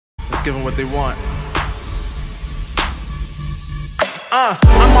let's give them what they want.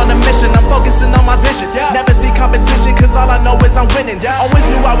 I'm on a mission, I'm focusing on my vision. Never see competition, cause all I know is I'm winning. Always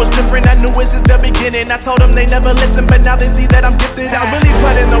knew I was different, I knew it since the beginning. I told them they never listen, but now they see that I'm gifted. I really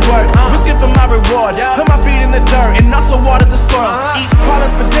put in the work, risking for my reward. Put my feet in the dirt, and also water the soil. Eat pollen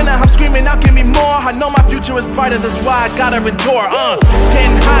for dinner, I'm screaming out, give me more. I know my future is brighter, that's why I gotta endure.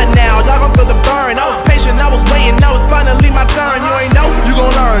 Getting hot now, y'all gon' feel the burn. I was patient, I was waiting, now it's finally my turn. You ain't know, you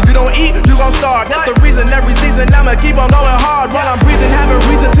gon' learn. You don't eat, you gon' starve. That's the reason every season I'ma keep on going hard. While I'm breathing, have a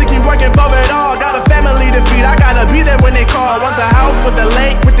reason to keep working for it all. Got a family to feed, I gotta be there when they call. Want the house with the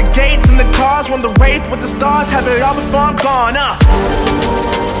lake, with the gates and the cars. Want the wraith with the stars, have it all before I'm gone.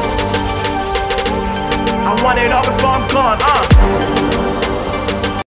 I want it all before I'm gone.